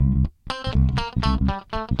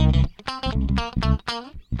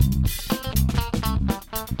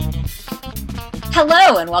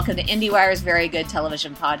Hello, and welcome to IndieWire's Very Good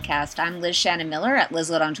Television Podcast. I'm Liz Shannon Miller at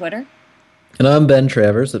Lizlet on Twitter. And I'm Ben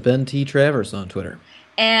Travers at Ben T. Travers on Twitter.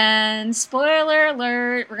 And spoiler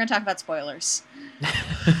alert, we're going to talk about spoilers.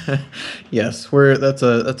 Yes,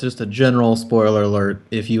 that's just a general spoiler alert.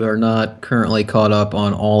 If you are not currently caught up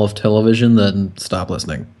on all of television, then stop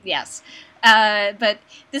listening. Yes. But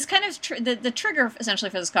this kind of, the trigger essentially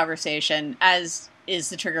for this conversation, as is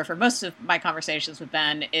the trigger for most of my conversations with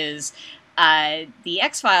Ben, is the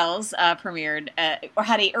X-Files premiered, or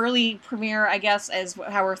had a early premiere, I guess, as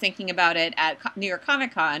how we're thinking about it, at New York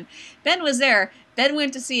Comic Con. Ben was there. Ben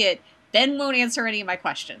went to see it. Ben won't answer any of my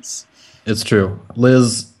questions. It's true.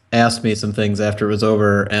 Liz asked me some things after it was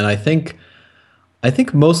over, and I think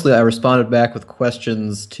mostly I responded back with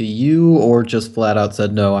questions to you, or just flat out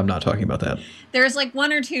said, no, I'm not talking about that. There's like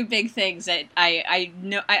one or two big things that I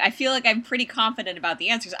know. I feel like I'm pretty confident about the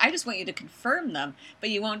answers. I just want you to confirm them, but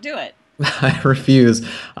you won't do it. I refuse.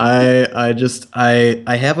 I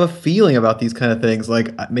have a feeling about these kind of things.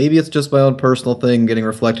 Like, maybe it's just my own personal thing getting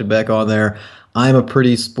reflected back on there. I'm a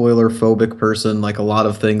pretty spoiler phobic person. Like, a lot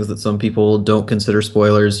of things that some people don't consider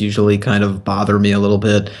spoilers usually kind of bother me a little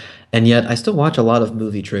bit. And yet I still watch a lot of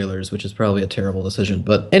movie trailers, which is probably a terrible decision.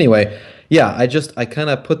 But anyway, yeah, I kind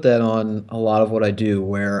of put that on a lot of what I do,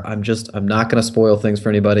 where I'm not going to spoil things for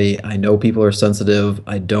anybody. I know people are sensitive.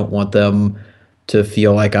 I don't want them to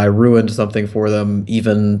feel like I ruined something for them,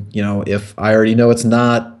 even, if I already know it's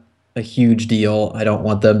not a huge deal. I don't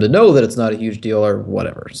want them to know that it's not a huge deal or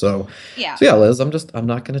whatever. So yeah, Liz, I'm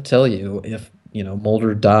not going to tell you if,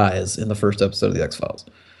 Mulder dies in the first episode of the X-Files.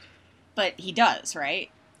 But he does, right?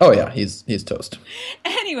 Oh yeah, he's toast.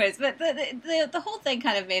 Anyways, but the whole thing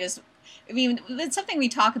kind of made us, I mean, it's something we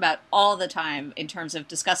talk about all the time in terms of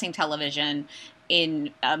discussing television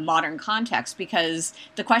in a modern context, because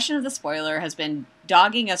the question of the spoiler has been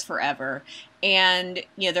dogging us forever. And,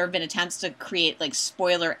 there have been attempts to create like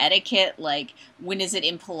spoiler etiquette, like when is it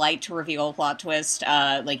impolite to reveal a plot twist?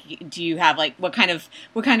 Do you have like what kind of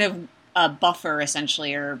buffer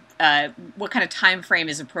essentially, or what kind of time frame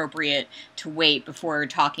is appropriate to wait before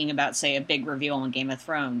talking about, say, a big reveal on Game of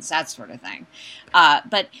Thrones, that sort of thing.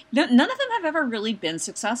 But none of them have ever really been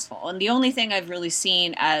successful. And the only thing I've really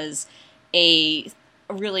seen as a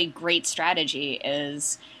really great strategy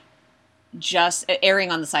is just erring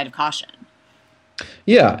on the side of caution.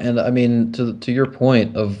 Yeah, and I mean, to your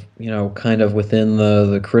point of, kind of within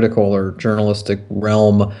the critical or journalistic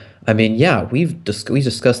realm, I mean, yeah, we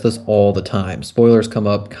discuss this all the time. Spoilers come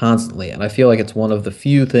up constantly, and I feel like it's one of the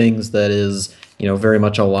few things that is, very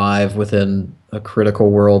much alive within a critical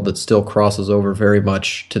world that still crosses over very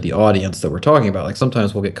much to the audience that we're talking about. Like,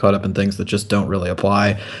 sometimes we'll get caught up in things that just don't really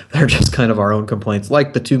apply. They're just kind of our own complaints.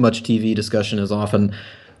 Like the too much TV discussion is often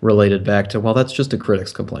related back to, well, that's just a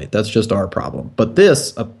critic's complaint. That's just our problem. But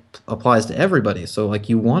this applies to everybody. So, like,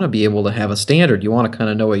 you want to be able to have a standard. You want to kind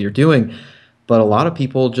of know what you're doing. But a lot of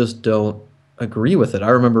people just don't agree with it. I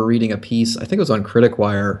remember reading a piece, I think it was on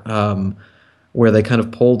CriticWire, where they kind of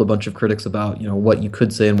polled a bunch of critics about, what you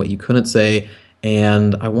could say and what you couldn't say.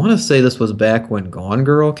 And I want to say this was back when Gone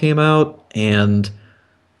Girl came out, and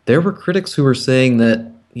there were critics who were saying that,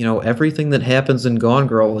 everything that happens in Gone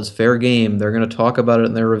Girl is fair game. They're going to talk about it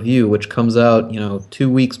in their review, which comes out, 2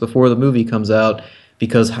 weeks before the movie comes out,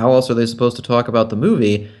 because how else are they supposed to talk about the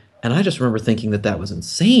movie? And I just remember thinking that was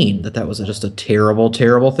insane, that was just a terrible,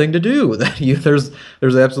 terrible thing to do. That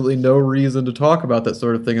there's absolutely no reason to talk about that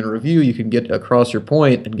sort of thing in a review. You can get across your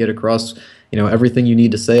point and get across, everything you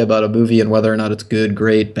need to say about a movie and whether or not it's good,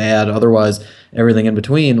 great, bad, otherwise everything in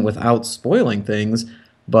between without spoiling things.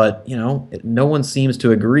 But, no one seems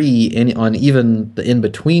to agree on even the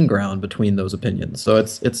in-between ground between those opinions. So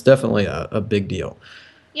it's definitely a big deal.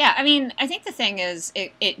 Yeah, I mean, I think the thing is,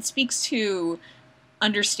 it speaks to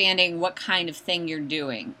understanding what kind of thing you're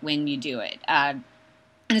doing when you do it. And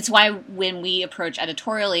it's why when we approach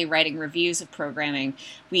editorially writing reviews of programming,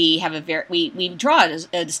 we have we draw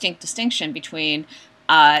a distinct distinction between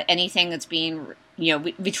anything that's being,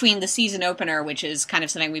 between the season opener, which is kind of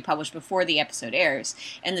something we publish before the episode airs,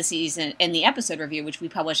 and the episode review, which we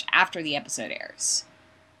publish after the episode airs.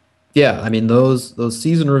 Yeah, I mean, those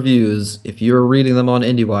season reviews, if you're reading them on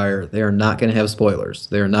IndieWire, they are not going to have spoilers.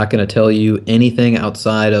 They're not going to tell you anything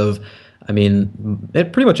outside of,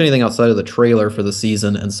 pretty much anything outside of the trailer for the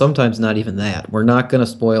season, and sometimes not even that. We're not going to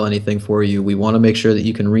spoil anything for you. We want to make sure that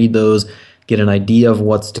you can read those get an idea of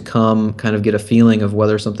what's to come, kind of get a feeling of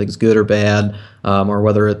whether something's good or bad, or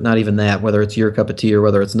whether it, not even that, whether it's your cup of tea or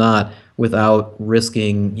whether it's not, without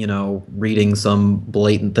risking, reading some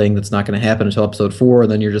blatant thing that's not going to happen until episode 4,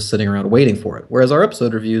 and then you're just sitting around waiting for it. Whereas our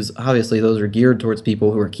episode reviews, obviously, those are geared towards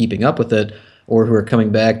people who are keeping up with it or who are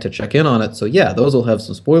coming back to check in on it. So yeah, those will have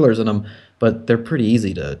some spoilers in them, but they're pretty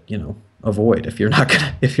easy to, avoid if you're not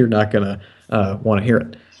gonna want to hear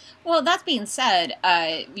it. Well, that being said,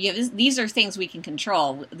 these are things we can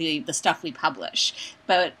control, the stuff we publish.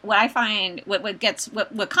 But what I find,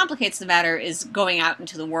 what complicates the matter is going out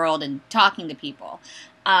into the world and talking to people.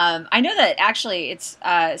 I know that actually it's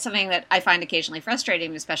something that I find occasionally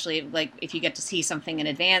frustrating, especially like if you get to see something in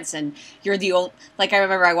advance and you're the old. Like I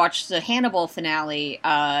remember I watched the Hannibal finale,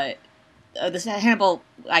 the Hannibal,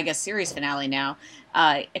 I guess, series finale now,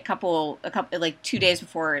 a couple like 2 days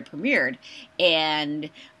before it premiered,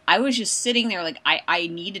 and I was just sitting there like, I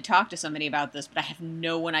need to talk to somebody about this, but I have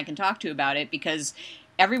no one I can talk to about it because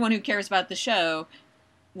everyone who cares about the show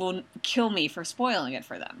will kill me for spoiling it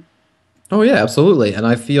for them. Oh yeah, absolutely. And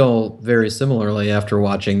I feel very similarly after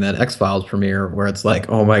watching that X-Files premiere where it's like,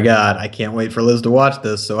 "Oh my God, I can't wait for Liz to watch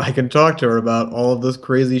this so I can talk to her about all of this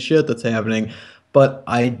crazy shit that's happening." But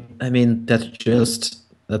I mean,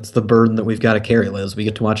 that's the burden that we've got to carry, Liz. We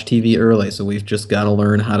get to watch TV early, so we've just got to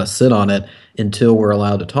learn how to sit on it until we're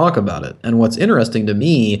allowed to talk about it. And what's interesting to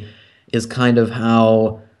me is kind of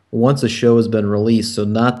how once a show has been released, so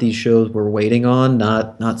not these shows we're waiting on,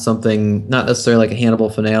 not something, not necessarily like a Hannibal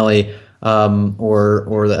finale,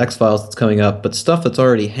 or the X Files that's coming up, but stuff that's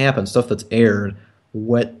already happened, stuff that's aired.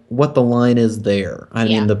 What the line is there? I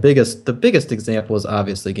mean, the biggest example is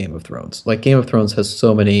obviously Game of Thrones. Like Game of Thrones has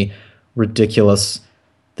so many ridiculous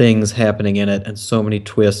things happening in it, and so many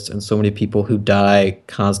twists, and so many people who die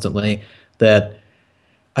constantly that,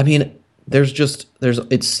 I mean,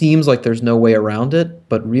 it seems like there's no way around it,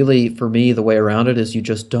 but really for me the way around it is you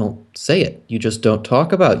just don't say it. You just don't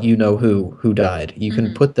talk about who died. You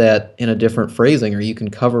can put that in a different phrasing, or you can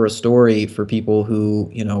cover a story for people who,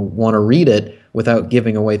 want to read it without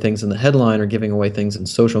giving away things in the headline or giving away things in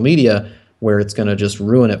social media where it's going to just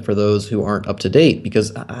ruin it for those who aren't up to date,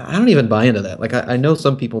 because I don't even buy into that. Like I know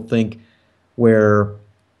some people think where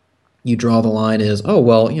you draw the line is, oh,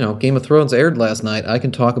 well, Game of Thrones aired last night. I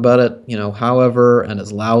can talk about it, however and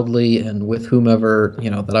as loudly and with whomever,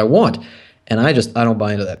 that I want. And I don't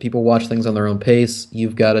buy into that. People watch things on their own pace.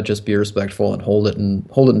 You've got to just be respectful and hold it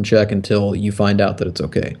in check until you find out that it's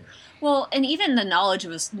okay. Well, and even the knowledge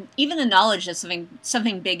that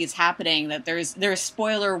something big is happening, that there's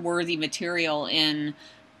spoiler worthy material in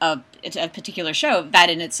a particular show, that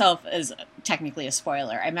in itself is technically a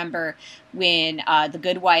spoiler. I remember when The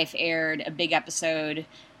Good Wife aired a big episode.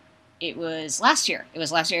 It was last year. It was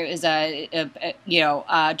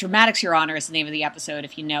Dramatics Your Honor is the name of the episode,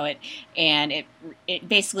 if you know it. And it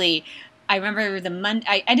basically, I remember the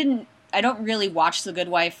Monday. I don't really watch The Good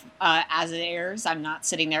Wife as it airs. I'm not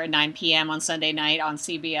sitting there at 9 p.m. on Sunday night on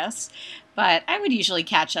CBS, but I would usually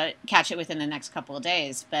catch it within the next couple of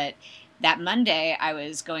days. But that Monday, I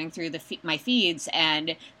was going through my feeds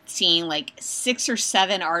and seeing like 6 or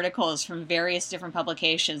 7 articles from various different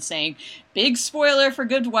publications saying, big spoiler for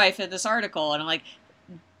Good Wife in this article. And I'm like,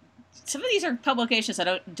 some of these are publications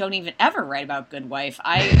that don't even ever write about Good Wife.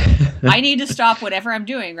 I need to stop whatever I'm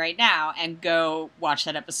doing right now and go watch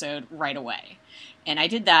that episode right away. And I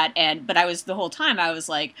did that, but the whole time I was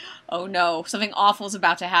like, oh no, something awful is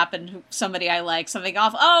about to happen to somebody I like. Something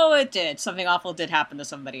awful. Oh, it did. Something awful did happen to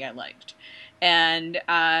somebody I liked. And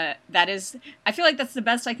I feel like that's the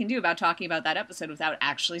best I can do about talking about that episode without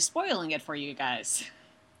actually spoiling it for you guys.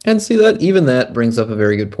 And see, that brings up a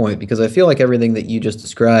very good point, because I feel like everything that you just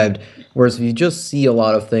described, whereas if you just see a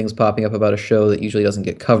lot of things popping up about a show that usually doesn't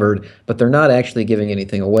get covered, but they're not actually giving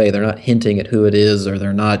anything away. They're not hinting at who it is, or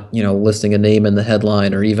they're not, listing a name in the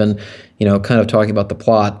headline, or even, kind of talking about the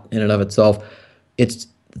plot in and of itself.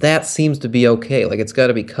 That seems to be okay. Like, it's got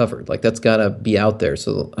to be covered. Like, that's got to be out there.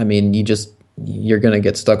 So, I mean, you're going to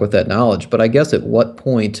get stuck with that knowledge. But I guess at what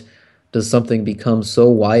point does something become so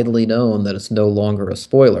widely known that it's no longer a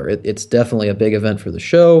spoiler? It's definitely a big event for the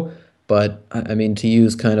show, but I mean, to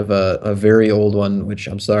use kind of a very old one, which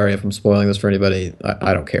I'm sorry if I'm spoiling this for anybody,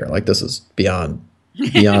 I don't care. Like, this is beyond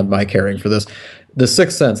my caring for this. The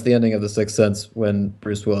Sixth Sense, the ending of The Sixth Sense, when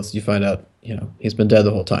Bruce Willis, you find out, he's been dead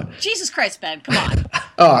the whole time. Jesus Christ, Ben, come on.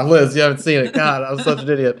 Oh, Liz, you haven't seen it. God, I was such an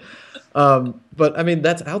idiot. But I mean,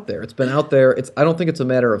 that's out there. It's been out there. I don't think it's a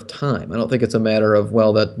matter of time. I don't think it's a matter of,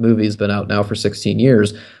 well, that movie's been out now for 16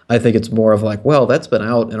 years. I think it's more of like, well, that's been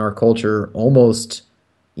out in our culture almost,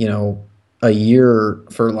 a year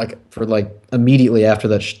for like immediately after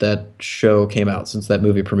that show came out, since that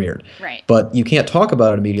movie premiered. Right. But you can't talk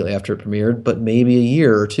about it immediately after it premiered, but maybe a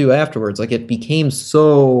year or two afterwards. Like, it became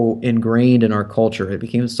so ingrained in our culture. It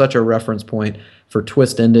became such a reference point for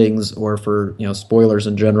twist endings or for, spoilers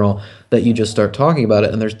in general, that you just start talking about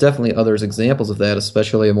it. And there's definitely others examples of that,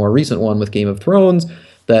 especially a more recent one with Game of Thrones,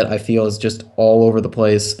 that I feel is just all over the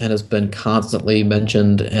place and has been constantly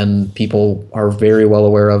mentioned, and people are very well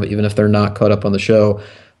aware of, even if they're not caught up on the show.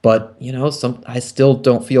 But, I still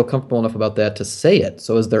don't feel comfortable enough about that to say it.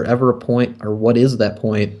 So is there ever a point, or what is that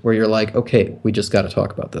point, where you're like, okay, we just got to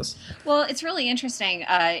talk about this? Well, it's really interesting.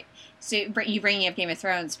 So you bringing up Game of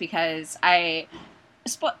Thrones, because I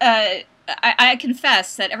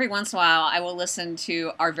confess that every once in a while I will listen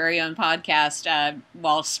to our very own podcast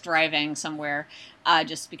whilst driving somewhere,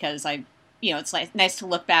 just because it's nice to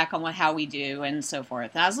look back on how we do and so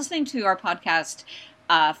forth. And I was listening to our podcast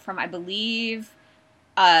from, I believe,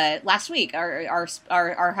 last week,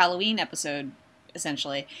 our Halloween episode,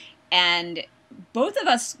 essentially, and both of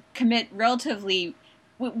us commit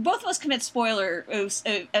spoiler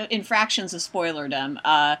infractions of spoilerdom.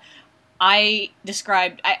 I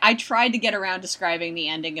tried to get around describing the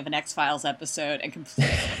ending of an X-Files episode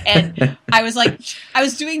and I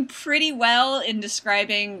was doing pretty well in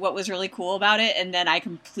describing what was really cool about it, and then I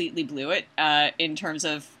completely blew it in terms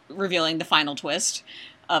of revealing the final twist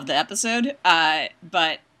of the episode.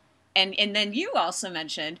 But then you also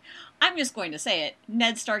mentioned, I'm just going to say it,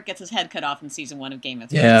 Ned Stark gets his head cut off in season 1 of Game of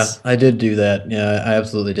Thrones. Yeah, I did do that. Yeah, I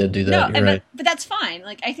absolutely did do that. You're right. But that's fine.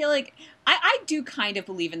 Like, I feel like I do kind of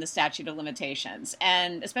believe in the statute of limitations,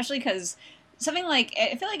 and especially because something like,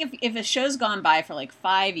 I feel like if a show's gone by for like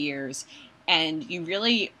 5 years and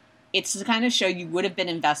it's the kind of show you would have been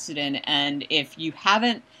invested in, and if you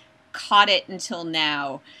haven't caught it until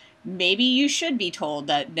now, maybe you should be told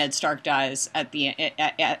that Ned Stark dies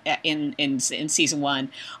in season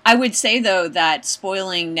 1. I would say, though, that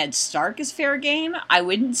spoiling Ned Stark is fair game. I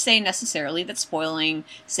wouldn't say necessarily that spoiling,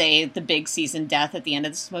 say, the big season death at the end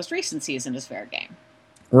of this most recent season is fair game.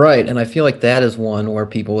 Right, and I feel like that is one where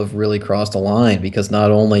people have really crossed a line, because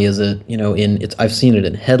not only is it, I've seen it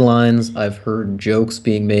in headlines, I've heard jokes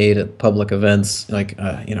being made at public events, like,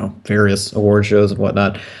 various award shows and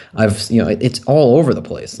whatnot. It's all over the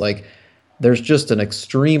place. Like, there's just an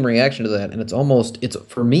extreme reaction to that, and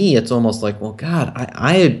for me, it's almost like, well, God,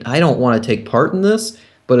 I don't want to take part in this,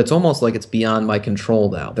 but it's almost like it's beyond my control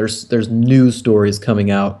now. There's news stories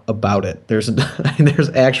coming out about it. There's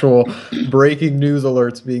actual breaking news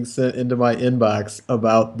alerts being sent into my inbox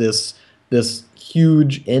about this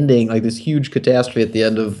huge ending, like this huge catastrophe at the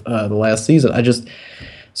end of the last season.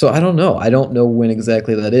 So I don't know. I don't know when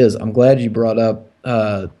exactly that is. I'm glad you brought up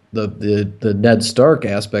the Ned Stark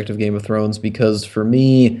aspect of Game of Thrones, because for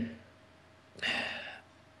me,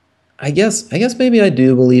 I guess maybe I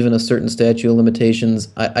do believe in a certain statute of limitations.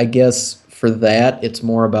 I guess for that, it's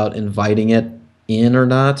more about inviting it in or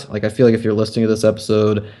not. Like, I feel like if you're listening to this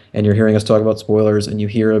episode and you're hearing us talk about spoilers and you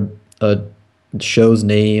hear a show's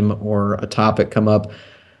name or a topic come up,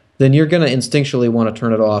 then you're going to instinctually want to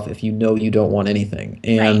turn it off if you know you don't want anything.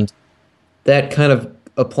 And that kind of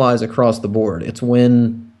applies across the board. It's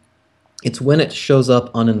when it shows up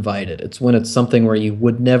uninvited. It's when it's something where you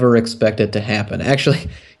would never expect it to happen. Actually,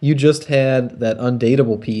 you just had that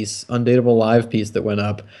Undateable Live piece that went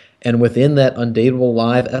up, and within that Undateable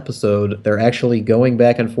Live episode, they're actually going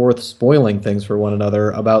back and forth spoiling things for one another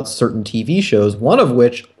about certain TV shows, one of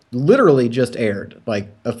which literally just aired like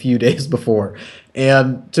a few days before.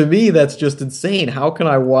 And to me, that's just insane. How can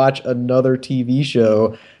I watch another TV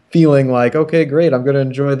show feeling like, okay, great, I'm going to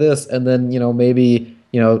enjoy this, and then, maybe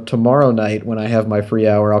tomorrow night when I have my free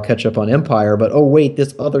hour, I'll catch up on Empire, but oh wait,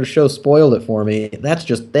 this other show spoiled it for me. That's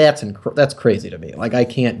crazy to me. Like, I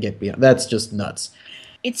can't get beyond. That's just nuts.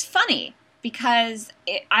 It's funny because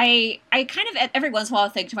I kind of every once in a while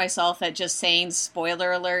think to myself that just saying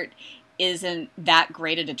spoiler alert isn't that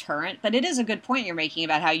great a deterrent, but it is a good point you're making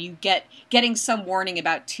about how you getting some warning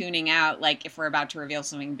about tuning out, like if we're about to reveal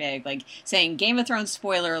something big, like saying Game of Thrones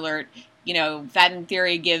spoiler alert. That in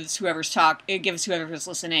theory gives whoever's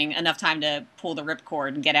listening enough time to pull the ripcord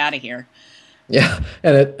and get out of here. Yeah,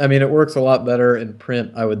 and it works a lot better in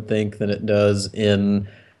print, I would think, than it does in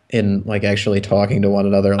like actually talking to one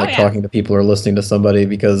another, like talking to people or listening to somebody,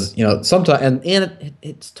 because sometimes and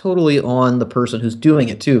it's totally on the person who's doing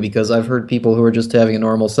it too, because I've heard people who are just having a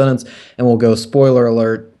normal sentence and will go spoiler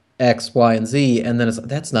alert X, Y, and Z, and then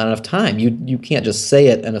that's not enough time. You can't just say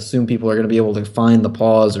it and assume people are going to be able to find the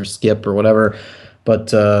pause or skip or whatever.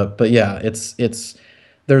 But yeah, it's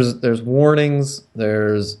there's warnings,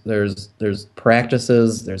 there's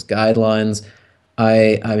practices, there's guidelines.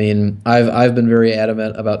 I mean, I've been very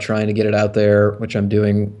adamant about trying to get it out there, which I'm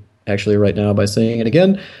doing actually right now by saying it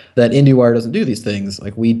again, that IndieWire doesn't do these things.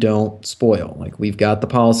 Like we don't spoil. Like we've got the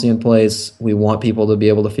policy in place. We want people to be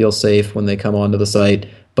able to feel safe when they come onto the site,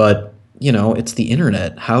 but it's the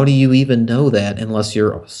internet. How do you even know that unless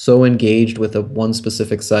you're so engaged with a one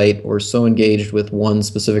specific site or so engaged with one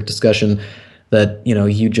specific discussion that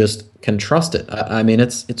you just can trust it. I mean,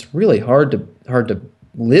 it's really hard to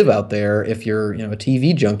live out there if you're a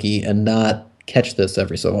TV junkie and not catch this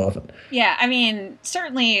every so often. Yeah, I mean,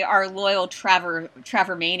 certainly our loyal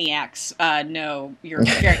Traver maniacs know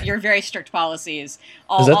your very strict policies.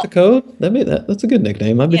 Is that the code? That's a good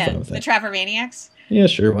nickname. I'd be Yeah, fine with the that. Traver maniacs. Yeah,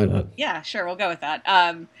 sure, why not? Yeah, sure, we'll go with that.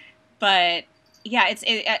 But yeah,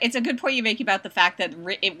 it's a good point you make about the fact that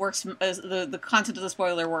it works. The content of the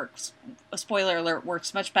spoiler works. A spoiler alert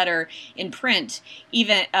works much better in print.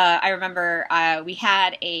 Even I remember we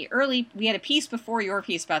had a piece before your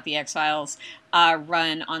piece about the X Files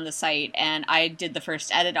run on the site, and I did the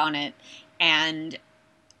first edit on it, and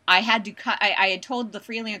I had to cut. I had told the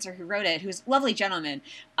freelancer who wrote it, who's a lovely gentleman,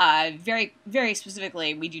 very very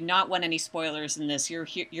specifically, we do not want any spoilers in this.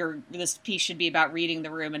 This piece should be about reading the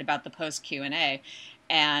room and about the post Q&A.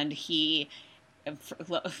 And he,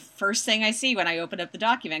 first thing I see when I open up the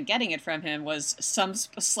document, getting it from him, was some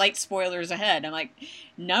slight spoilers ahead. I'm like,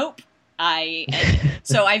 nope.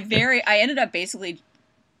 So I ended up basically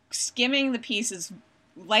skimming the piece as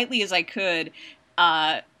lightly as I could.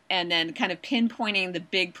 And then kind of pinpointing the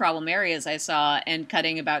big problem areas I saw and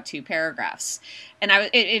cutting about 2 paragraphs. And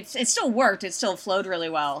it still worked. It still flowed really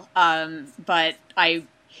well. But I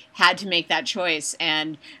had to make that choice.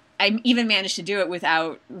 And I even managed to do it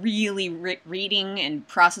without really reading and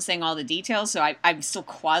processing all the details. So I'm still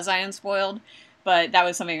quasi-unspoiled. But that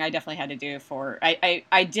was something I definitely had to do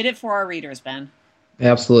I did it for our readers, Ben.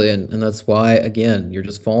 Absolutely, and that's why, again, you're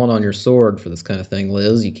just falling on your sword for this kind of thing,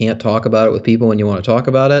 Liz. You can't talk about it with people when you want to talk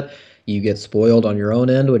about it. You get spoiled on your own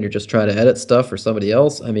end when you're just trying to edit stuff for somebody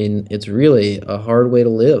else. I mean, it's really a hard way to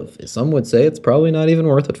live. Some would say it's probably not even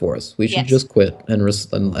worth it for us. We should Yes. just quit and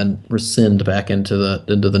rescind back into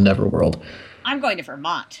the never world. I'm going to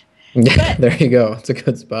Vermont. Yeah, But, there you go. It's a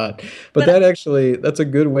good spot. But but that's a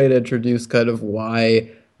good way to introduce kind of why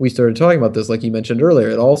we started talking about this. Like you mentioned earlier,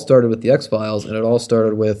 it all started with the X-Files, and it all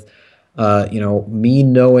started with, me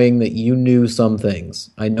knowing that you knew some things.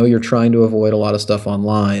 I know you're trying to avoid a lot of stuff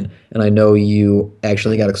online, and I know you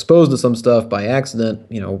actually got exposed to some stuff by accident,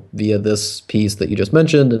 via this piece that you just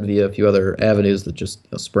mentioned and via a few other avenues that just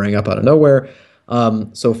sprang up out of nowhere.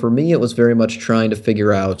 So for me, it was very much trying to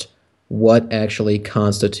figure out what actually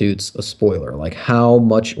constitutes a spoiler. Like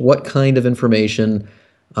what kind of information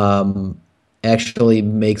um, actually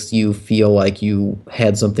makes you feel like you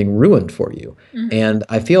had something ruined for you. mhm. And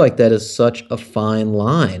I feel like that is such a fine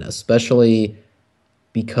line, especially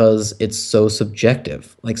because it's so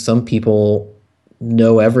subjective. Like some people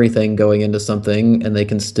know everything going into something and they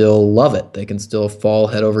can still love it. They can still fall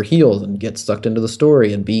head over heels and get sucked into the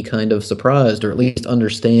story and be kind of surprised or at least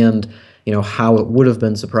understand, how it would have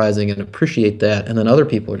been surprising and appreciate that. And then other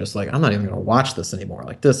people are just like, I'm not even going to watch this anymore.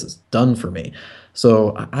 Like this is done for me.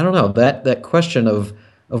 So I don't know. That question of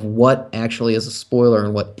what actually is a spoiler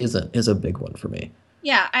and what isn't is a big one for me.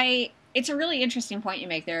 Yeah, it's a really interesting point you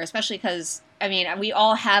make there, especially because I mean we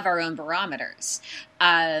all have our own barometers.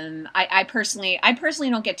 I personally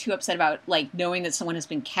don't get too upset about like knowing that someone has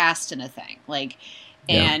been cast in a thing, like,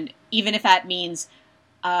 Yeah. and even if that means,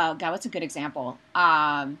 God, what's a good example?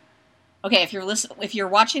 Okay, if you're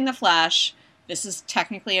watching The Flash, this is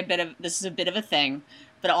a bit of a thing,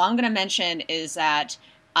 but all I'm going to mention is that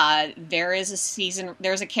there's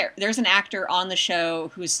an actor on the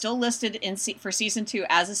show who's still listed for season 2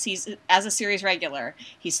 as a series regular.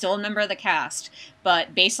 He's still a member of the cast,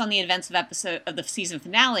 but based on the events of the season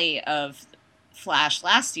finale of Flash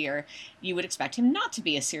last year, you would expect him not to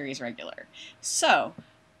be a series regular. So,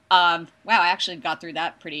 wow, I actually got through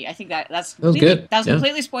that pretty. I think That was good. that was Yeah.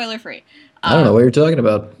 completely spoiler free. I don't know what you're talking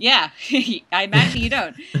about. Yeah, I imagine you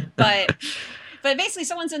don't, but. But basically,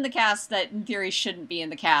 someone's in the cast that, in theory, shouldn't be in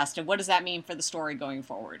the cast, and what does that mean for the story going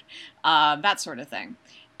forward? That sort of thing.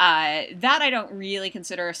 That I don't really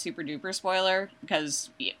consider a super duper spoiler, because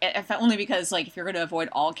only because like if you're going to avoid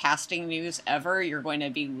all casting news ever, you're going to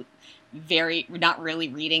be not really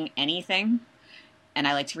reading anything, and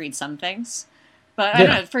I like to read some things. But I don't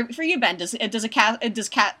Yeah. know. For you, Ben,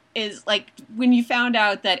 is like when you found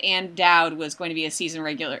out that Ann Dowd was going to be a series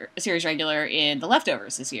regular in The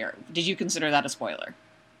Leftovers this year? Did you consider that a spoiler?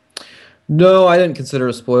 No, I didn't consider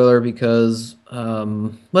a spoiler because,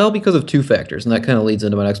 well, because of two factors, and that kind of leads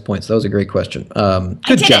into my next point. So that was a great question. I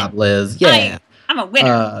Good did it. job, Liz. I Yeah. I'm a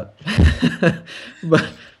winner. Uh, but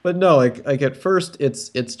but no, like at first, it's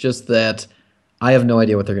just that I have no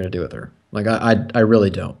idea what they're gonna do with her. Like I really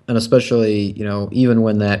don't, and especially even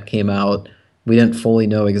when that came out, we didn't fully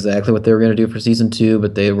know exactly what they were gonna do for season two,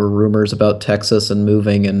 but they were rumors about Texas and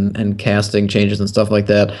moving and casting changes and stuff like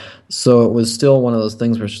that. So it was still one of those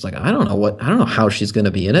things where it's just like I don't know how she's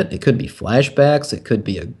gonna be in it. It could be flashbacks, it could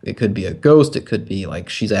be a ghost, it could be like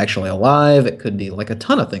she's actually alive, it could be like a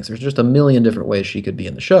ton of things. There's just a million different ways she could be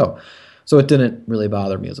in the show. So it didn't really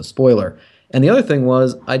bother me as a spoiler. And the other thing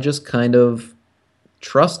was I just kind of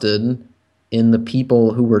trusted in the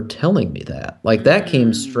people who were telling me that. Like that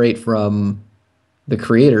came Mm. straight from the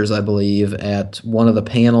creators, I believe, at one of the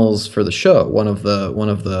panels for the show, one of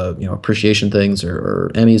the appreciation things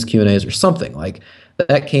or Emmys Q and A's or something like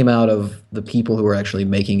that came out of the people who were actually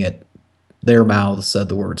making it. Their mouths said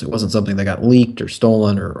the words. It wasn't something that got leaked or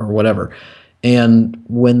stolen or whatever. And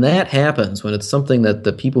when that happens, when it's something that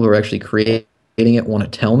the people who are actually creating it want to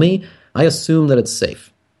tell me, I assume that it's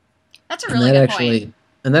safe. That's a And really that good point. actually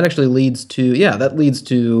and that actually leads to yeah, that leads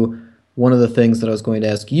to one of the things that I was going to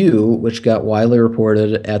ask you, which got widely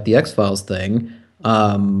reported at the X-Files thing,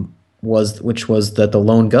 which was that the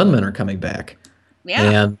lone gunmen are coming back. Yeah.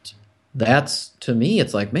 And that's to me,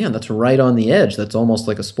 it's like, man, that's right on the edge. That's almost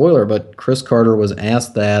like a spoiler. But Chris Carter was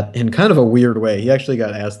asked that in kind of a weird way. He actually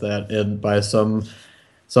got asked that by some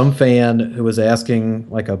fan who was asking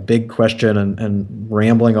like a big question and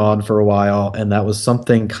rambling on for a while, and that was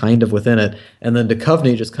something kind of within it. And then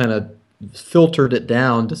Duchovny just kind of filtered it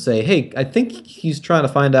down to say, "Hey, I think he's trying to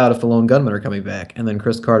find out if the lone gunmen are coming back." And then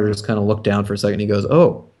Chris Carter just kind of looked down for a second. He goes,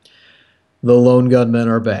 "Oh, the lone gunmen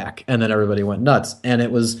are back," and then everybody went nuts. And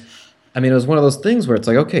it was, I mean, it was one of those things where it's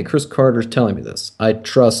like, okay, Chris Carter's telling me this. I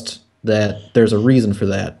trust that there's a reason for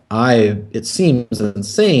that. It seems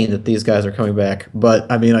insane that these guys are coming back,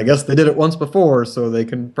 but I mean, I guess they did it once before, so they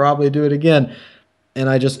can probably do it again. And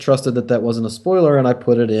I just trusted that that wasn't a spoiler, and I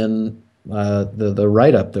put it in the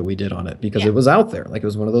write up that we did on it because Yeah. it was out there. Like it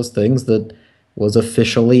was one of those things that was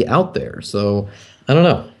officially out there. So I don't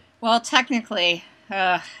know. Well, technically,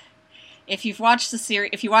 if you watch the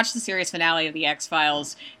series finale of the X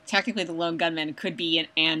Files, technically the lone gunman could be an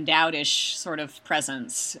Ann Dowdish sort of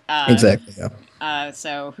presence. Exactly. Yeah.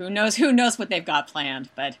 So who knows? Who knows what they've got planned?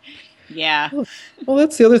 But yeah, Well,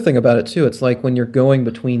 that's the other thing about it too. It's like when you're going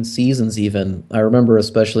between seasons, even. I remember,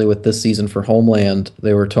 especially with this season for Homeland,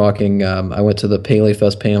 they were talking. I went to the Paley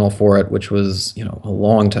Fest panel for it, which was, a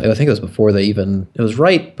long time. I think it was before they even. It was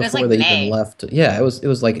right it was before like they even May. left. Yeah, it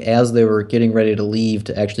was like as they were getting ready to leave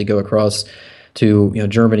to actually go across to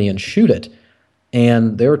Germany and shoot it.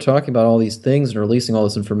 And they were talking about all these things and releasing all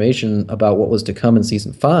this information about what was to come in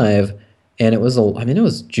season five. And I mean, it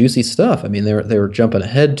was juicy stuff. I mean, they were jumping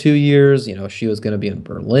ahead 2 years. She was going to be in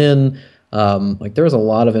Berlin. Like there was a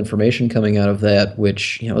lot of information coming out of that,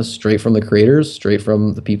 which was straight from the creators, straight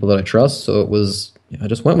from the people that I trust. So it was, I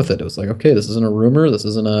just went with it. It was like, okay, this isn't a rumor. This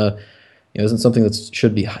isn't something that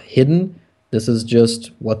should be hidden. This is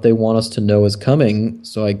just what they want us to know is coming.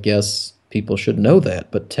 So I guess people should know that.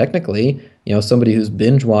 But technically, somebody who's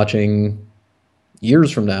binge watching years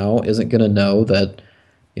from now isn't going to know that,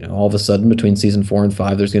 all of a sudden between season four and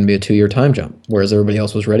five, there's going to be a 2 year time jump, whereas everybody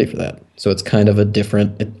else was ready for that. So it's kind of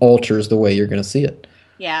it alters the way you're going to see it.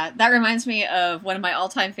 Yeah, that reminds me of one of my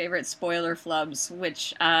all-time favorite spoiler flubs,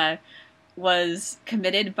 which was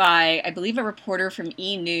committed by, I believe, a reporter from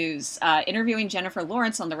E! News, interviewing Jennifer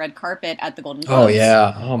Lawrence on the red carpet at the Golden Oh, Globes.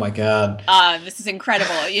 yeah. Oh, my God. This is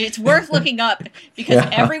incredible. It's worth looking up because Yeah.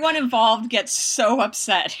 everyone involved gets so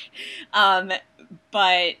upset. Um,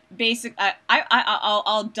 but basic,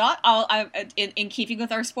 I'll dot. In keeping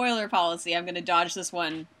with our spoiler policy, I'm going to dodge this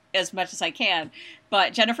one as much as I can.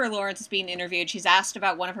 But Jennifer Lawrence is being interviewed. She's asked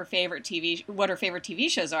about what her favorite TV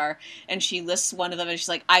shows are, and she lists one of them. And she's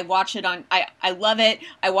like, "I watch it on. I love it.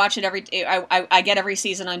 I watch it I get every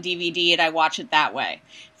season on DVD, and I watch it that way."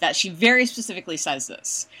 That she very specifically says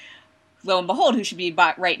this. Lo and behold, who should be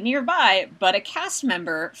right nearby, but a cast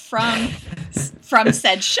member from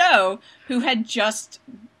said show who had just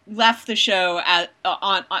left the show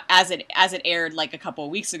as it aired like a couple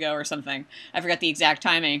of weeks ago or something. I forgot the exact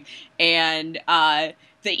timing. And the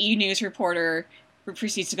E! News reporter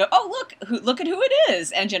proceeds to go, "Oh, look at who it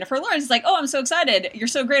is!" And Jennifer Lawrence is like, "Oh, I'm so excited! You're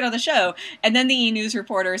so great on the show." And then the E! News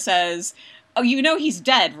reporter says, "Oh, he's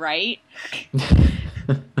dead, right?"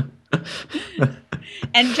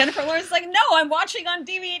 And Jennifer Lawrence is like, no, I'm watching on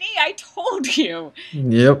DVD. I told you.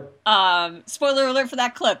 Yep. Spoiler alert for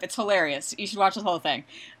that clip. It's hilarious. You should watch the whole thing.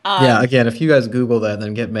 Yeah, again, if you guys Google that and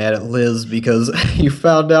then get mad at Liz because you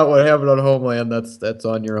found out what happened on Homeland, that's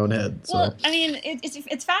on your own head. So. Well, I mean,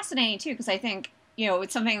 it's fascinating too because I think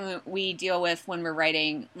it's something that we deal with when we're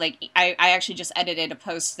writing. Like, I actually just edited a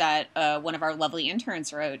post that one of our lovely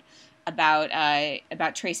interns wrote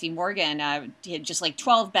about Tracy Morgan. Did just like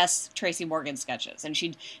 12 best Tracy Morgan sketches, and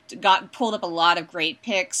she pulled up a lot of great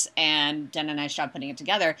pics and done a nice job putting it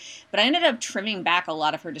together. But I ended up trimming back a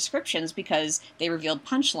lot of her descriptions because they revealed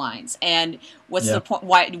punchlines. And what's the point?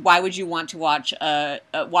 Why would you want to watch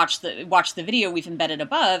the video we've embedded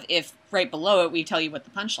above if right below it we tell you what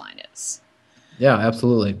the punchline is? Yeah,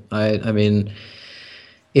 absolutely. I mean,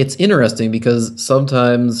 it's interesting because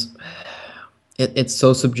sometimes it's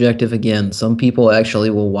so subjective again. Some people actually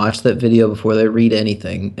will watch that video before they read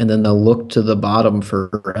anything, and then they'll look to the bottom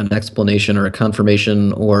for an explanation or a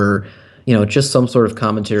confirmation or, just some sort of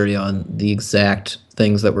commentary on the exact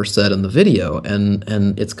things that were said in the video. And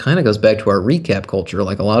it's kind of goes back to our recap culture.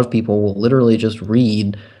 Like a lot of people will literally just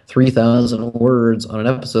read 3,000 words on an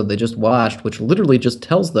episode they just watched, which literally just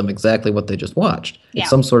tells them exactly what they just watched. Yeah. It's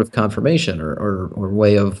some sort of confirmation or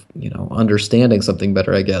way of, understanding something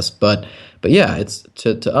better, I guess. But yeah, it's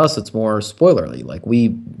to us, it's more spoilerly. Like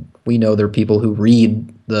we know there are people who read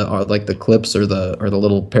the clips or the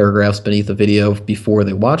little paragraphs beneath the video before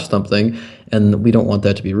they watch something, and we don't want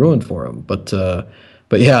that to be ruined for them. But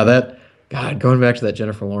yeah, going back to that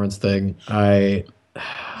Jennifer Lawrence thing,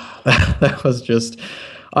 that was just.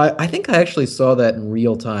 I think I actually saw that in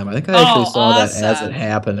real time. I think I actually saw awesome. that as it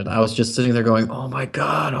happened, and I was just sitting there going, oh my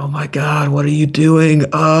God, what are you doing?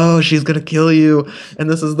 Oh, she's going to kill you. And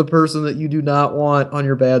this is the person that you do not want on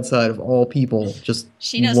your bad side of all people. Just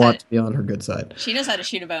want to be on her good side. She knows how to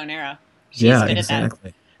shoot a bow and arrow. She's good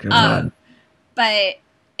exactly. At that. God. But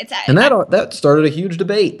that started a huge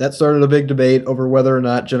debate. That started a big debate over whether or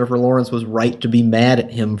not Jennifer Lawrence was right to be mad at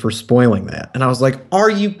him for spoiling that. And I was like, are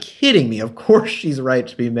you kidding me? Of course she's right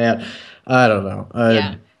to be mad. I don't know.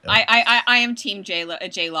 I am team J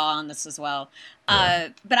Law on this as well. Yeah.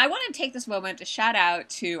 But I want to take this moment to shout out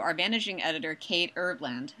to our managing editor, Kate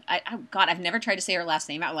Erbland. I've never tried to say her last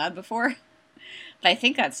name out loud before, but I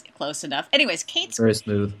think that's close enough. Anyways, Kate's very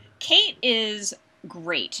smooth. Kate is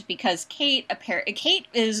great because Kate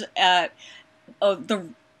is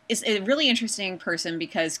is a really interesting person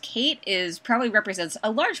because Kate probably represents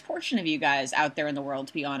a large portion of you guys out there in the world,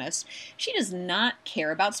 to be honest. She does not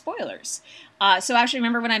care about spoilers. So actually,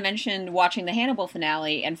 remember when I mentioned watching the Hannibal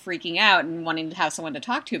finale and freaking out and wanting to have someone to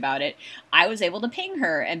talk to about it, I was able to ping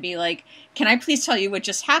her and be like, can I please tell you what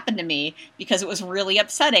just happened to me? Because it was really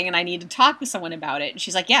upsetting and I need to talk with someone about it. And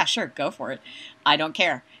she's like, yeah, sure, go for it. I don't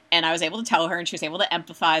care. And I was able to tell her, and she was able to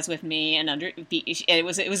empathize with me, and it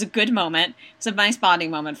was a good moment. It was a nice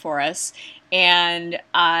bonding moment for us, and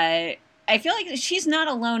I feel like she's not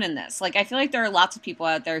alone in this. Like I feel like there are lots of people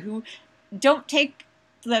out there who don't take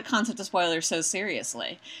the concept of spoilers so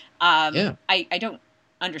seriously. I don't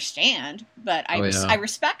understand, but I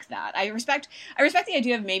respect that. I respect the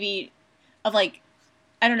idea of I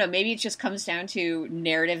don't know, maybe it just comes down to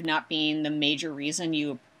narrative not being the major reason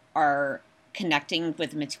you are connecting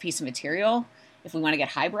with a piece of material, if we want to get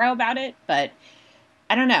highbrow about it, but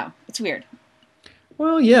I don't know. It's weird.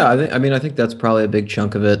 Well, yeah, I think that's probably a big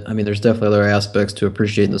chunk of it. I mean, there's definitely other aspects to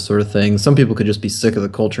appreciating this sort of thing. Some people could just be sick of the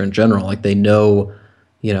culture in general. Like they know,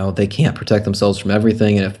 they can't protect themselves from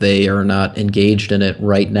everything, and if they are not engaged in it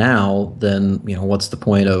right now, then, what's the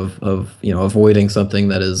point of avoiding something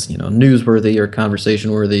that is, newsworthy or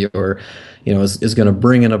conversation worthy or is going to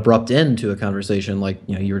bring an abrupt end to a conversation like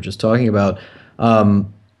you were just talking about.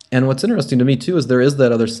 And what's interesting to me too is there is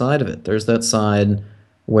that other side of it. There's that side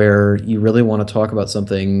where you really want to talk about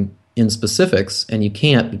something in specifics and you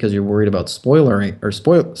can't because you're worried about spoiling.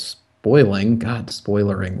 God,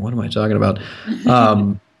 spoilering. What am I talking about?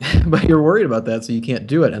 But you're worried about that, so you can't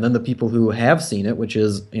do it. And then the people who have seen it, which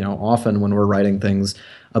is often when we're writing things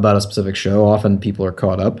about a specific show, often people are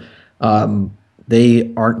caught up.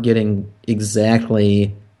 They aren't getting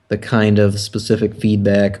exactly the kind of specific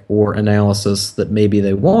feedback or analysis that maybe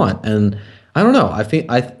they want. And I don't know. I think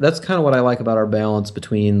that's kind of what I like about our balance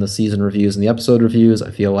between the season reviews and the episode reviews.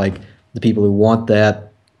 I feel like the people who want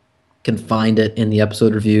that can find it in the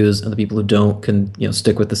episode reviews, and the people who don't can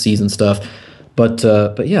stick with the season stuff. But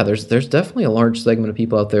yeah, there's definitely a large segment of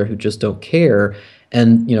people out there who just don't care.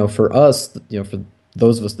 And for us, for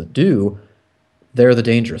those of us that do, they're the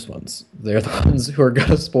dangerous ones. They're the ones who are going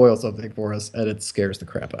to spoil something for us, and it scares the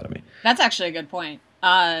crap out of me. That's actually a good point.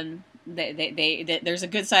 There's a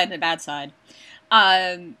good side and a bad side.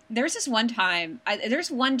 There's this one time.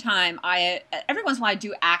 There's one time I every once in a while I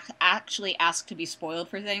do actually ask to be spoiled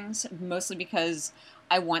for things, mostly because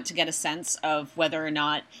I want to get a sense of whether or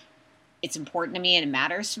not it's important to me and it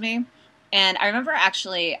matters to me. And I remember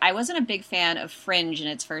actually, I wasn't a big fan of Fringe in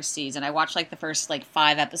its first season. I watched like the first like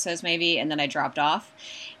 5 episodes maybe, and then I dropped off.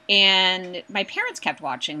 And my parents kept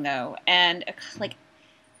watching though, and like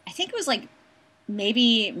I think it was like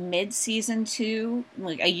maybe mid season 2,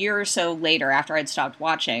 like a year or so later after I'd stopped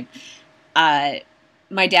watching. Uh,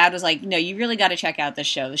 my dad was like, "No, you really got to check out this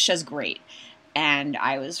show. This show's great." And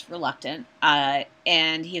I was reluctant.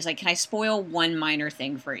 And he was like, "Can I spoil one minor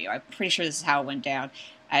thing for you? I'm pretty sure this is how it went down."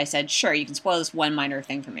 I said, "Sure, you can spoil this one minor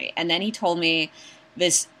thing for me." And then he told me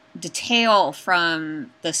this detail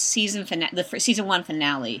from the season 1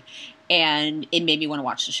 finale, and it made me want to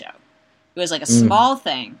watch the show. It was like a small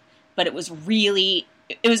thing, but it was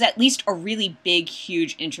at least a really big,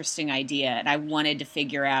 huge, interesting idea, and I wanted to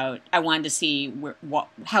figure out. I wanted to see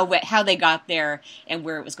how they got there and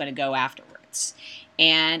where it was going to go afterwards.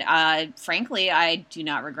 And frankly, I do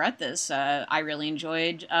not regret this. I really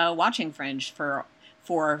enjoyed watching Fringe for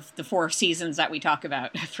the 4 seasons that we talk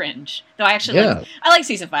about Fringe. Though I actually I like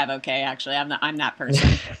season 5. Okay, actually, I'm that person.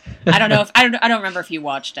 I don't know if I don't remember if you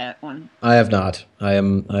watched that one. I have not. I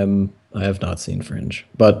have not seen Fringe,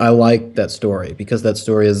 but I like that story because that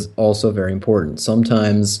story is also very important.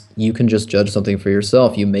 Sometimes you can just judge something for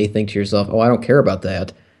yourself. You may think to yourself, "Oh, I don't care about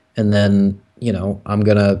that," and then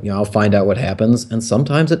I'll find out what happens. And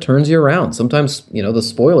sometimes it turns you around. Sometimes the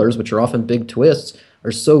spoilers, which are often big twists,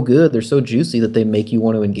 are so good, they're so juicy that they make you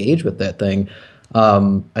want to engage with that thing.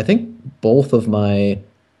 I think both of my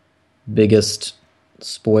biggest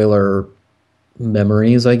spoiler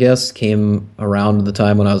memories, I guess, came around the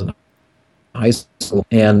time when I was in high school.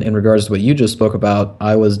 And in regards to what you just spoke about,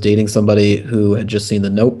 I was dating somebody who had just seen The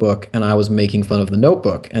Notebook, and I was making fun of The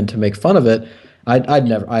Notebook. And to make fun of it, I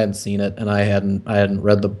hadn't seen it, and I hadn't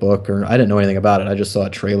read the book, or I didn't know anything about it. I just saw a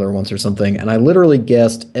trailer once or something, and I literally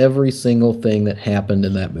guessed every single thing that happened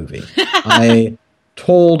in that movie. I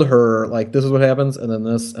told her, like, this is what happens, and then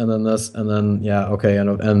this, and then this, and then yeah, okay,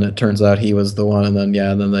 and it turns out he was the one, and then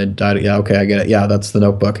yeah, and then they died. Yeah, okay, I get it. Yeah, that's The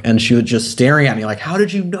Notebook. And she was just staring at me like, how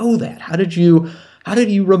did you know that? How did you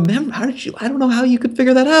remember? I don't know how you could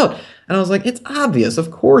figure that out. And I was like, it's obvious. Of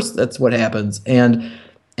course that's what happens. And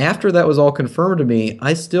after that was all confirmed to me,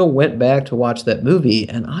 I still went back to watch that movie,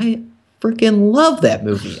 and I freaking love that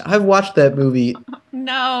movie. I've watched that movie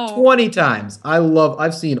No. 20 times.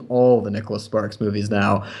 I've seen all the Nicholas Sparks movies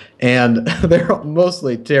now, and they're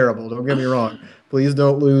mostly terrible. Don't get me wrong. Please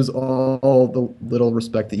don't lose all the little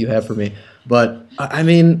respect that you have for me. But I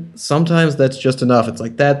mean, sometimes that's just enough. It's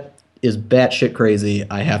like, that is batshit crazy.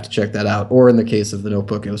 I have to check that out. Or in the case of The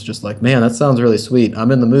Notebook, it was just like, man, that sounds really sweet.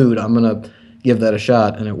 I'm in the mood. I'm gonna give that a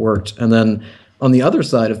shot, and it worked. And then on the other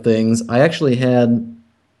side of things, I actually had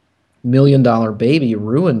Million Dollar Baby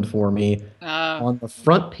ruined for me on the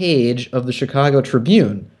front page of the Chicago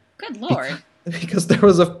Tribune. Good Lord. Because there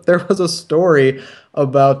was a story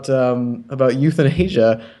about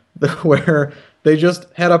euthanasia where they just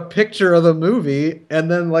had a picture of the movie, and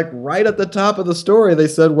then like right at the top of the story they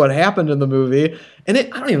said what happened in the movie, and I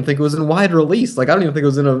don't even think it was in wide release. Like, I don't even think it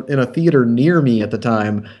was in a theater near me at the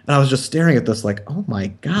time, and I was just staring at this like, oh my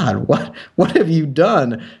God, what have you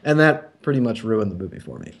done? And that pretty much ruined the movie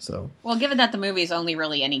for me. So, well, given that the movie is only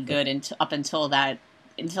really any good up until that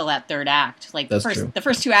third act, like the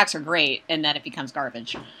first 2 acts are great, and then it becomes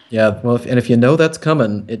garbage. Yeah, well, if you know that's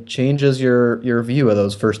coming, it changes your view of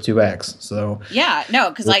those first 2 acts. So yeah,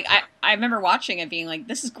 no, because like I remember watching it being like,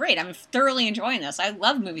 this is great. I'm thoroughly enjoying this. I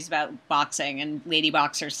love movies about boxing and lady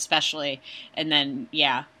boxers especially, and then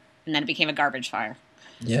it became a garbage fire.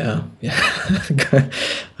 Yeah.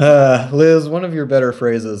 Liz, one of your better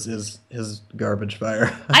phrases is garbage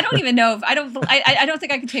fire. I don't even know if I don't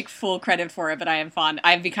think I can take full credit for it, but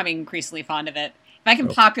I'm becoming increasingly fond of it. If I can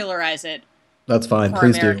popularize it, that's fine.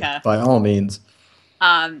 Please America. Do, by all means.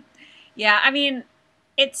 Yeah, I mean,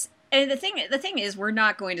 the thing is, we're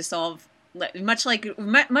not going to solve, much like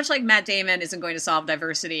Matt Damon isn't going to solve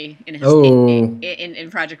diversity in his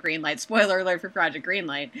in Project Greenlight. Spoiler alert for Project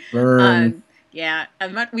Greenlight. Yeah,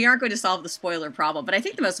 we aren't going to solve the spoiler problem, but I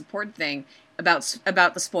think the most important thing about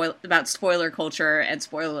spoiler culture and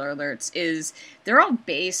spoiler alerts is they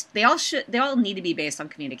all need to be based on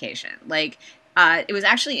communication. Like, it was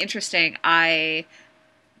actually interesting. I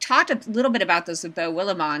talked a little bit about this with Beau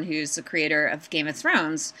Willimon, who's the creator of Game of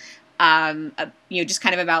Thrones. Just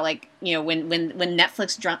kind of about like, when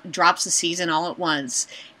Netflix drops a season all at once,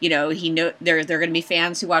 there are going to be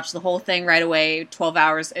fans who watch the whole thing right away, 12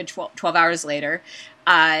 hours later.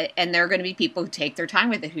 And there are going to be people who take their time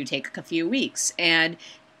with it, who take a few weeks. And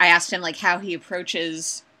I asked him like how he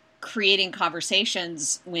approaches creating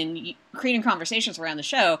conversations around the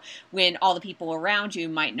show when all the people around you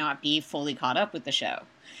might not be fully caught up with the show.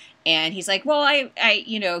 And he's like, well,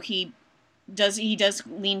 he does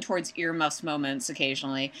lean towards earmuffs moments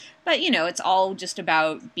occasionally, but it's all just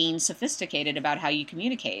about being sophisticated about how you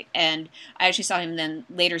communicate. And I actually saw him then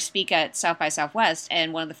later speak at South by Southwest,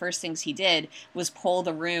 and one of the first things he did was poll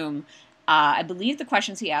the room. I believe the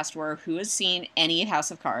questions he asked were, who has seen any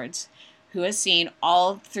House of Cards, who has seen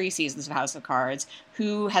all 3 seasons of House of Cards,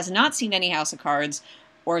 who has not seen any House of Cards,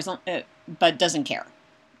 but doesn't care.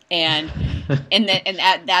 And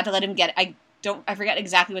that let him get. I forget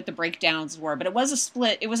exactly what the breakdowns were, but it was a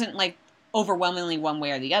split. It wasn't like overwhelmingly one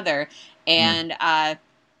way or the other. And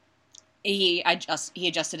he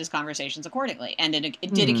adjusted his conversations accordingly, and it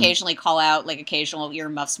did occasionally call out like occasional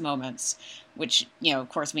earmuffs moments, which of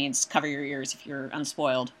course means cover your ears if you're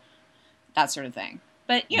unspoiled, that sort of thing.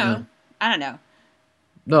 But I don't know.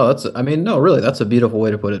 No, no, really, that's a beautiful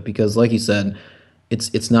way to put it because, like you said,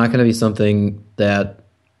 it's not going to be something that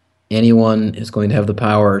anyone is going to have the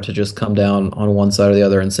power to just come down on one side or the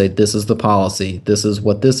other and say, this is the policy, this is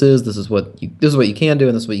what this is what you can do,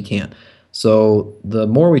 and this is what you can't. So the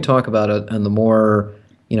more we talk about it and the more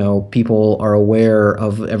people are aware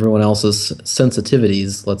of everyone else's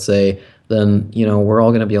sensitivities, let's say, then we're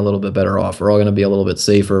all going to be a little bit better off. We're all going to be a little bit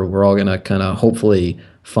safer. We're all going to kind of hopefully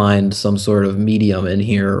find some sort of medium in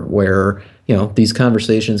here where these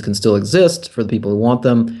conversations can still exist for the people who want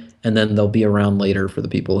them, and then they'll be around later for the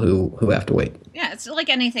people who have to wait. Yeah, it's like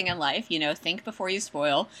anything in life, think before you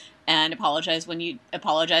spoil, and apologize when you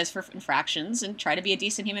apologize for infractions, and try to be a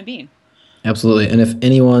decent human being. Absolutely. And if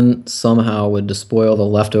anyone somehow would despoil the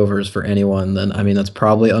leftovers for anyone, then that's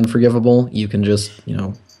probably unforgivable. You can just,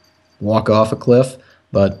 walk off a cliff,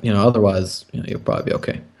 but otherwise, you'll probably be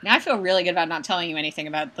okay. Now I feel really good about not telling you anything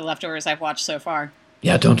about the leftovers I've watched so far.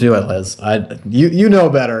 Yeah, don't do it, Liz. You know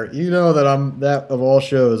better. You know that that of all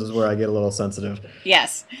shows is where I get a little sensitive.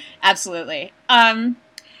 Yes, absolutely.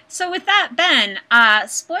 So with that, Ben,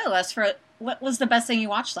 spoil us for what was the best thing you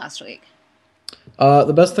watched last week?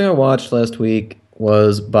 The best thing I watched last week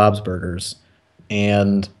was Bob's Burgers,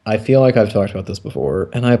 and I feel like I've talked about this before,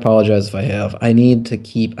 and I apologize if I have. I need to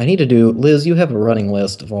do. Liz, you have a running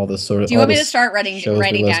list of all this sort of. Do you want me to start writing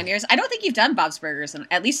down yours? I don't think you've done Bob's Burgers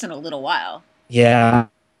at least in a little while. Yeah,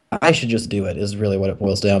 I should just do it, is really what it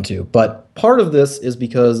boils down to. But part of this is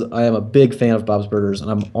because I am a big fan of Bob's Burgers, and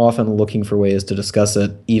I'm often looking for ways to discuss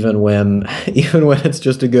it, even when it's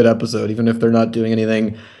just a good episode, even if they're not doing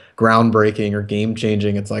anything groundbreaking or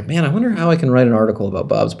game-changing. It's like, man, I wonder how I can write an article about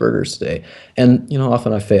Bob's Burgers today. And,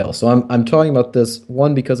 often I fail. So I'm talking about this,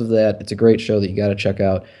 one, because of that. It's a great show that you got to check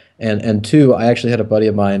out. And two, I actually had a buddy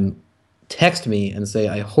of mine text me and say,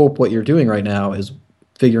 I hope what you're doing right now is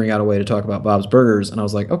figuring out a way to talk about Bob's Burgers. And I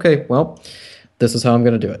was like, okay, well, this is how I'm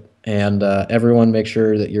going to do it. And everyone make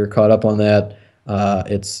sure that you're caught up on that.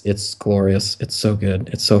 It's glorious. It's so good.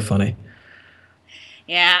 It's so funny.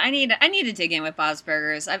 Yeah, I need to dig in with Bob's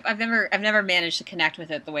Burgers. I've never managed to connect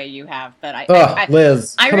with it the way you have, but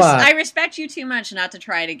Liz, I respect you too much not to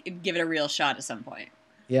try to give it a real shot at some point.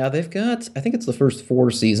 Yeah, they've got, I think it's the first 4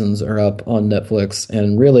 seasons are up on Netflix,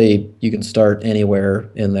 and really you can start anywhere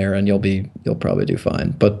in there and you'll probably do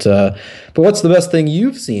fine. But what's the best thing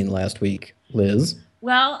you've seen last week, Liz?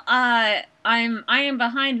 Well, I am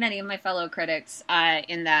behind many of my fellow critics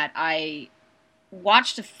in that I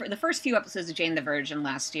watched the first few episodes of Jane the Virgin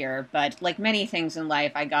last year, but like many things in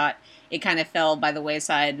life, it kind of fell by the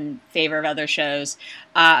wayside in favor of other shows.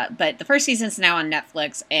 But the first season's now on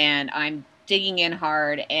Netflix, and I'm digging in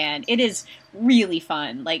hard, and it is really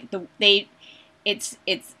fun. Like the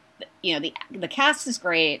cast is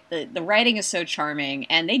great, the writing is so charming,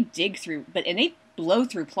 and they they blow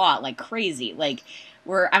through plot like crazy. Like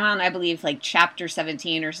I'm on, I believe, like chapter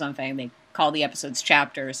 17 or something. They call the episodes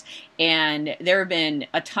chapters, and there have been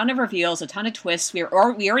a ton of reveals, a ton of twists. We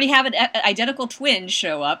already have an identical twin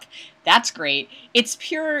show up. That's great. It's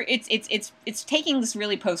pure. It's taking this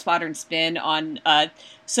really postmodern spin on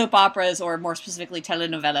soap operas, or more specifically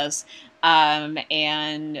telenovelas,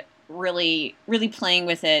 and really really playing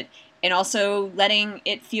with it, and also letting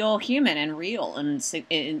it feel human and real in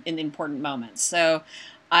important moments. So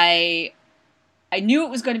I knew it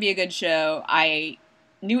was going to be a good show. I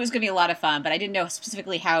knew it was going to be a lot of fun, but I didn't know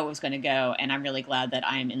specifically how it was going to go, and I'm really glad that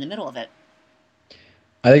I'm in the middle of it.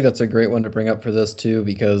 I think that's a great one to bring up for this too,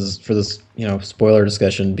 because for this, spoiler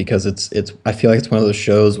discussion, because it's I feel like it's one of those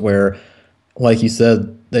shows where, like you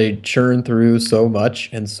said, they churn through so much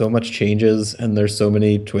and so much changes and there's so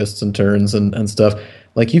many twists and turns and stuff.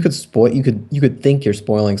 Like you could think you're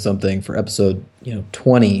spoiling something for episode,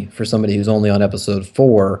 20 for somebody who's only on episode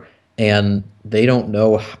 4 and they don't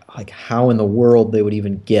know like how in the world they would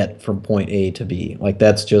even get from point A to B. Like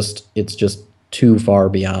it's just too far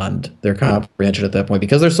beyond their comprehension at that point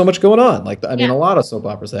because there's so much going on. Like I mean Yeah. a lot of soap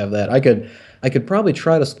operas have that. I could probably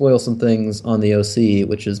try to spoil some things on the OC,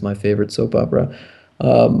 which is my favorite soap opera.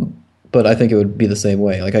 Um, but I think it would be the same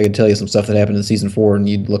way. Like I could tell you some stuff that happened in season 4, and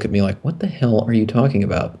you'd look at me like, "What the hell are you talking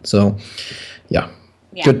about?" So, yeah,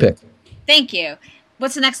 Yeah. good pick. Thank you.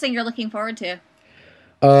 What's the next thing you're looking forward to?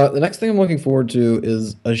 The next thing I'm looking forward to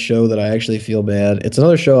is a show that I actually feel bad. It's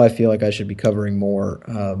another show I feel like I should be covering more,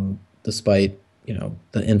 despite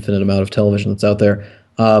the infinite amount of television that's out there.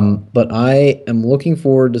 But I am looking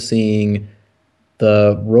forward to seeing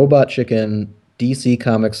the Robot Chicken DC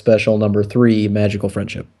Comics Special number 3, Magical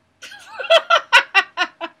Friendship.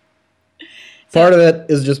 So, Part of it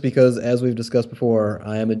is just because, as we've discussed before,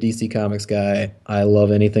 I am a DC Comics guy. I love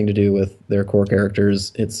anything to do with their core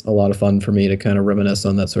characters. It's a lot of fun for me to kind of reminisce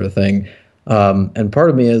on that sort of thing. And part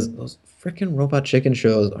of me is those freaking Robot Chicken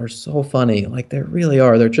shows are so funny. Like they really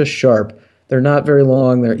are. They're just sharp. They're not very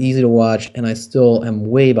long. They're easy to watch, and I still am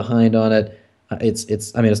way behind on it.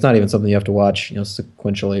 It's. I mean, it's not even something you have to watch,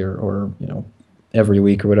 sequentially or every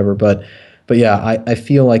week or whatever. But yeah, I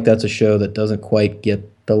feel like that's a show that doesn't quite get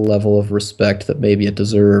the level of respect that maybe it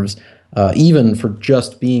deserves, even for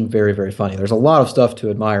just being very, very funny. There's a lot of stuff to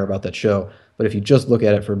admire about that show, but if you just look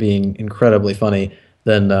at it for being incredibly funny,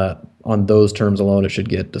 then on those terms alone, it should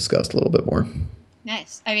get discussed a little bit more.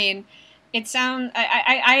 nice. I mean, it sounds.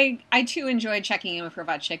 I too enjoyed checking in with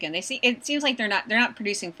Robot Chicken. They see. It seems like they're not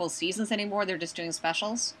producing full seasons anymore. They're just doing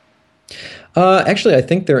specials. Actually, I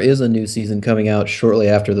think there is a new season coming out shortly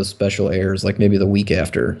after the special airs, like maybe the week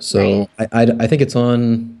after. Right. So I think it's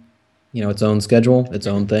on, its own schedule, its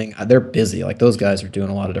Hmm. own thing. They're busy. Like those guys are doing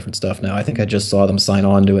a lot of different stuff now. I think I just saw them sign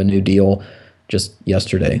on to a new deal just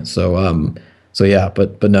yesterday. So yeah,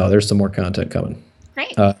 but no, there's some more content coming.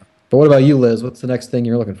 Great. Uh, but what about you, Liz? What's the next thing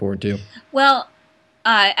you're looking forward to? Well,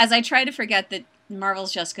 as I try to forget that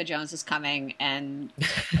Marvel's Jessica Jones is coming, and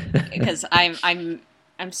because I'm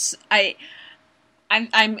s-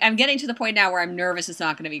 I'm getting to the point now where I'm nervous it's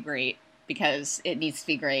not going to be great because it needs to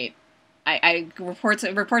be great.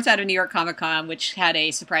 Reports out of New York Comic Con, which had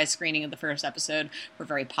a surprise screening of the first episode, were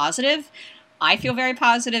very positive. I feel very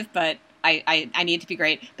positive, but I need it to be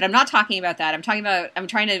great. But I'm not talking about that. I'm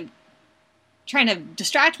trying to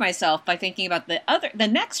distract myself by thinking about the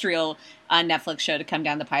next real Netflix show to come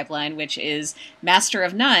down the pipeline, which is Master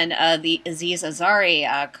of None, the Aziz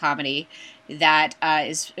Ansari comedy that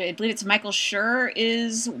is, I believe it's Michael Schur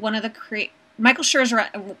is one of the Michael Schur is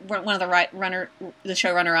one of the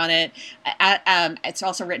showrunner on it. It's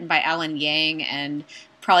also written by Alan Yang and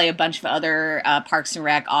probably a bunch of other Parks and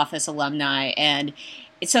Rec Office alumni. And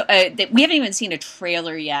so we haven't even seen a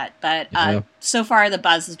trailer yet, but Yeah. so far the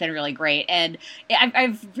buzz has been really great. And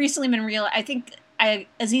I've recently been I think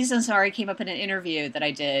Aziz Ansari came up in an interview that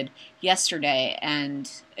I did yesterday,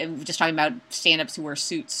 and just talking about stand-ups who wear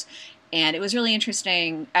suits. And it was really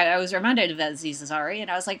interesting. I was reminded of Aziz Ansari,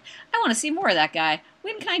 and I was like, I want to see more of that guy.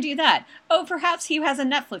 When can I do that? Oh, perhaps he has a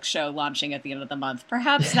Netflix show launching at the end of the month.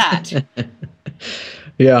 Perhaps that.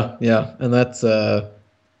 Yeah, yeah, and that's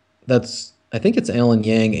I think it's Alan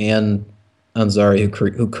Yang and Ansari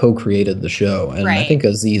who co-created the show, and I Right. think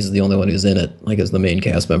Aziz is the only one who's in it, like as the main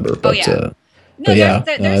cast member. Oh But yeah. but No, yeah,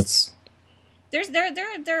 no, it's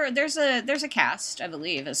there's a cast, I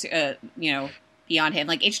believe, beyond him.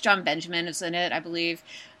 Like H. John Benjamin is in it, I believe.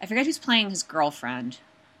 I forget who's playing his girlfriend.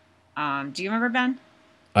 Do you remember, Ben?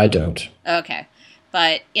 I don't. Okay.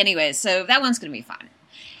 But anyways, so that one's gonna be fun.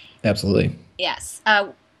 Absolutely. Yes.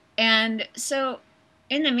 And so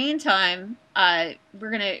in the meantime,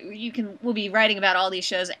 we'll be writing about all these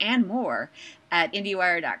shows and more at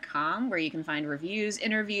IndieWire.com, where you can find reviews,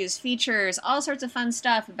 interviews, features, all sorts of fun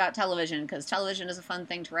stuff about television, because television is a fun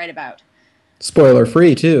thing to write about. Spoiler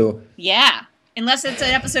free too. Yeah. Unless it's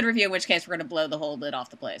an episode review, in which case we're going to blow the whole lid off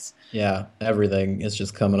the place. Yeah, everything is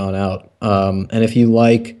just coming on out. And if you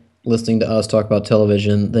like listening to us talk about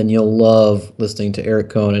television, then you'll love listening to Eric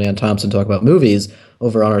Cohn and Ann Thompson talk about movies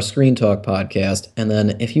over on our Screen Talk podcast. And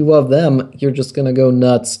then if you love them, you're just going to go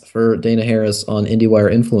nuts for Dana Harris on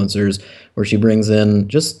IndieWire Influencers, where she brings in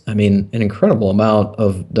just, I mean, an incredible amount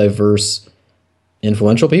of diverse,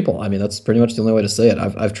 influential people. I mean, that's pretty much the only way to say it.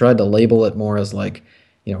 I've tried to label it more as like,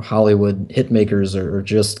 Hollywood hit makers or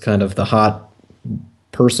just kind of the hot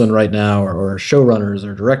person right now, or showrunners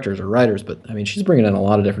or directors or writers, but I mean, she's bringing in a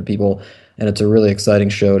lot of different people, and it's a really exciting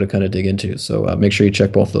show to kind of dig into. So make sure you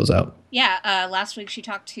check both of those out. Yeah, last week she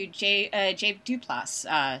talked to Jay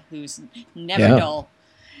Duplass, who's never Yeah. dull.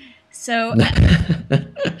 So,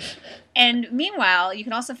 and meanwhile, you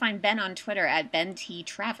can also find Ben on Twitter at Ben T.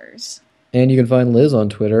 Travers. And you can find Liz on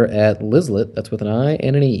Twitter at Lizlet. That's with an I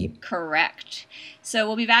and an E. Correct. So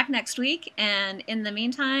we'll be back next week, and in the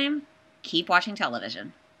meantime, keep watching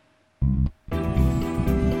television.